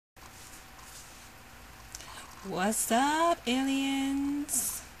What's up,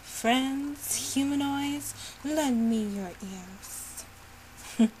 aliens, friends, humanoids? Lend me your ears.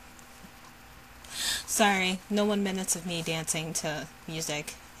 Sorry, no 1 minute of me dancing to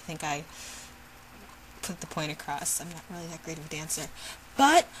music. I think I put the point across. I'm not really that great of a dancer.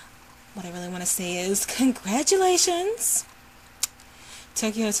 But what I really want to say is congratulations,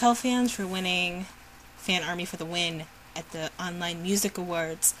 Tokyo Hotel fans, for winning Fan Army for the Win at the Online Music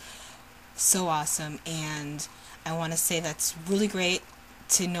Awards. So awesome. And I want to say that's really great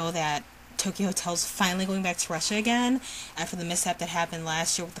to know that Tokyo Hotel's finally going back to Russia again after the mishap that happened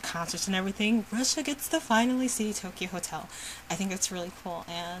last year with the concerts and everything. Russia gets to finally see Tokyo Hotel. I think that's really cool,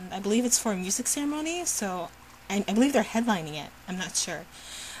 and I believe it's for a music ceremony, so I believe they're headlining it. I'm not sure,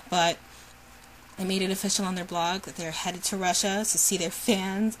 but they made it official on their blog that they're headed to Russia to see their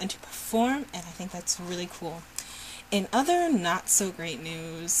fans and to perform, and I think that's really cool. In other not-so-great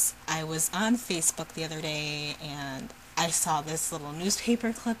news, I was on Facebook the other day, and I saw this little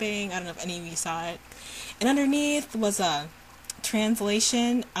newspaper clipping. I don't know if any of you saw it. And underneath was a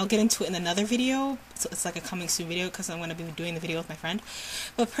translation. I'll get into it in another video, so it's like a coming soon video because I'm going to be doing the video with my friend.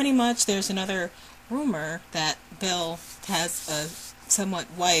 But pretty much there's another rumor that Bill has a somewhat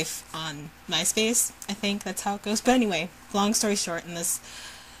wife on MySpace. I think that's how it goes. But anyway, long story short, in this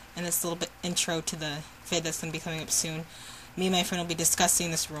little bit intro to the vid that's going to be coming up soon, me and my friend will be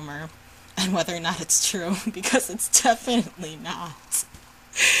discussing this rumor and whether or not it's true, because it's definitely not.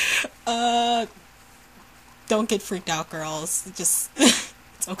 Don't get freaked out, girls. It's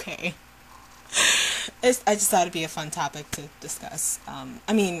okay. I just thought it'd be a fun topic to discuss.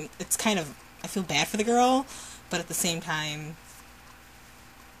 I mean, it's kind of, I feel bad for the girl, but at the same time,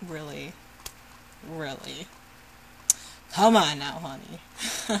 really, come on now, honey.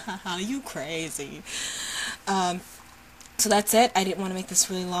 Are you crazy? So that's it. I didn't want to make this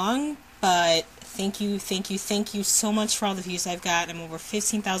really long, but thank you so much for all the views I've got. I'm over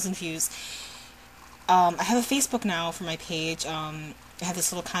 15,000 views. I have a Facebook now for my page. I have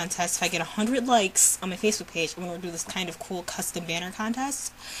this little contest. If I get 100 likes on my Facebook page, I'm going to do this kind of cool custom banner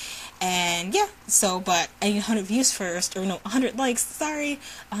contest. And yeah, but I need 100 views first, or no, 100 likes, sorry,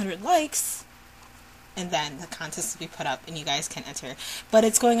 100 likes. And then the contest will be put up and you guys can enter. But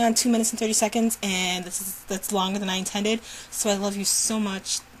it's going on 2 minutes and 30 seconds, and that's longer than I intended. So I love you so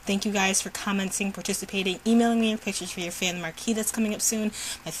much. Thank you guys for commenting, participating, emailing me your pictures for your fan marquee that's coming up soon.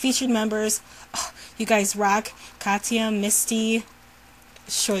 My featured members, oh, you guys rock. Katya, Misty,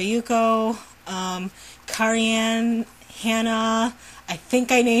 Shoyuko, Karianne, Hannah. I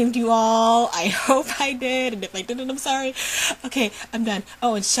think I named you all. I hope I did, and if I didn't, I'm sorry. Okay, I'm done.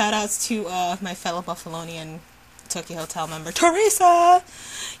 Oh, and shout outs to my fellow Buffalonian Tokyo Hotel member, Teresa.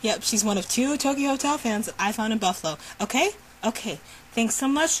 Yep, she's one of 2 Tokyo Hotel fans that I found in Buffalo. Okay? Okay. Thanks so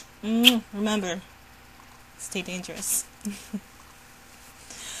much. Remember, stay dangerous.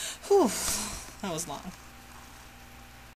 Whew, that was long.